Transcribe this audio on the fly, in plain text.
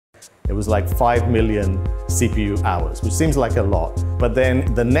it was like 5 million CPU hours, which seems like a lot. But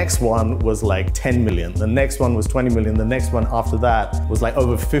then the next one was like 10 million. The next one was 20 million. The next one after that was like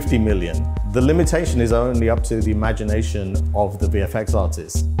over 50 million. The limitation is only up to the imagination of the VFX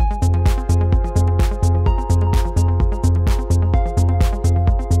artists.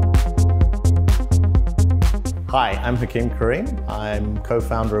 Hi, I'm Hakim Karim. I'm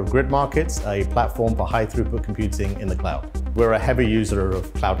co-founder of GridMarkets, a platform for high-throughput computing in the cloud. We're a heavy user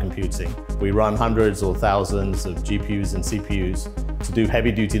of cloud computing. We run hundreds or thousands of GPUs and CPUs to do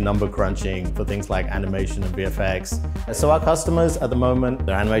heavy-duty number crunching for things like animation and VFX. So our customers at the moment,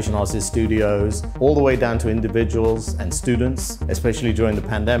 they're animation artists, studios, all the way down to individuals and students, especially during the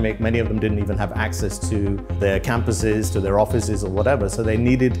pandemic. Many of them didn't even have access to their campuses, to their offices or whatever, so they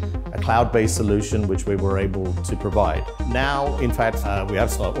needed a cloud-based solution which we were able to provide. Now, in fact, we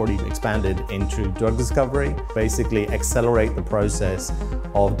have already expanded into drug discovery, basically accelerate the process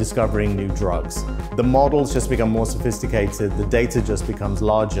of discovering new drugs. The models just become more sophisticated, the data just becomes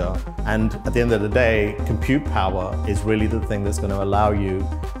larger, and at the end of the day, compute power is really the thing that's going to allow you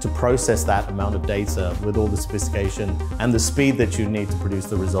to process that amount of data with all the sophistication and the speed that you need to produce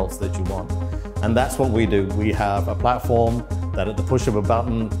the results that you want. And that's what we do. We have a platform that at the push of a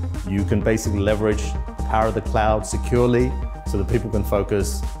button, you can basically leverage the power of the cloud securely so that people can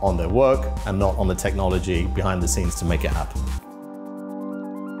focus on their work and not on the technology behind the scenes to make it happen.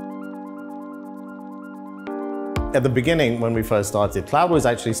 At the beginning, when we first started, cloud was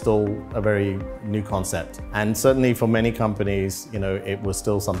actually still a very new concept. And certainly for many companies, it was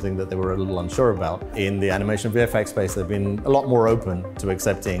still something that they were a little unsure about. In the animation VFX space, they've been a lot more open to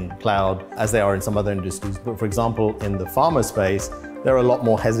accepting cloud as they are in some other industries. But for example, in the pharma space, they're a lot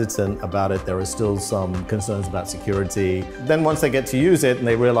more hesitant about it. There are still some concerns about security. Then once they get to use it and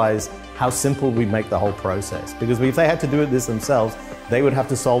they realize how simple we make the whole process. Because if they had to do this themselves, they would have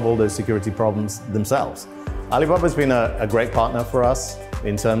to solve all those security problems themselves. Alibaba's been a great partner for us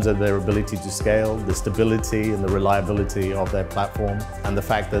in terms of their ability to scale, the stability and the reliability of their platform, and the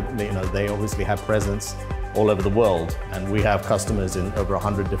fact that they obviously have presence all over the world, and we have customers in over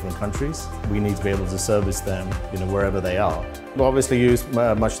 100 different countries. We need to be able to service them wherever they are. We obviously use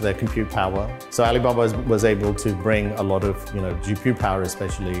much of their compute power. So Alibaba was able to bring a lot of GPU power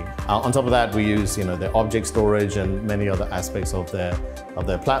especially. On top of that, we use their object storage and many other aspects of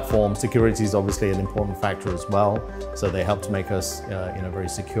their platform. Security is obviously an important factor as well. So they help to make us very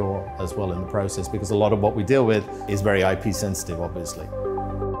secure as well in the process, because a lot of what we deal with is very IP sensitive, obviously.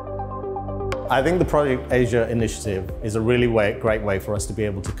 I think the Project Asia initiative is a really great way for us to be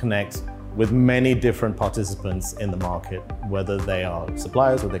able to connect with many different participants in the market, whether they are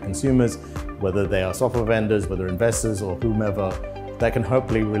suppliers, whether they're consumers, whether they are software vendors, whether investors or whomever, that can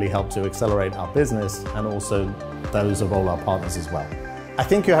hopefully really help to accelerate our business and also those of all our partners as well. I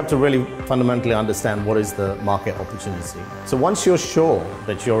think you have to really fundamentally understand what is the market opportunity. So once you're sure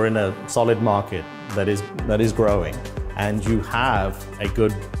that you're in a solid market that is growing, and you have a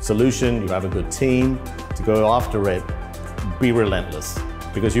good solution, you have a good team to go after it, be relentless.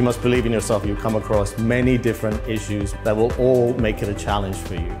 Because you must believe in yourself. You come across many different issues that will all make it a challenge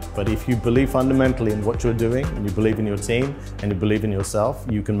for you. But if you believe fundamentally in what you're doing, and you believe in your team, and you believe in yourself,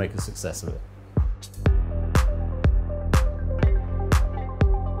 you can make a success of it.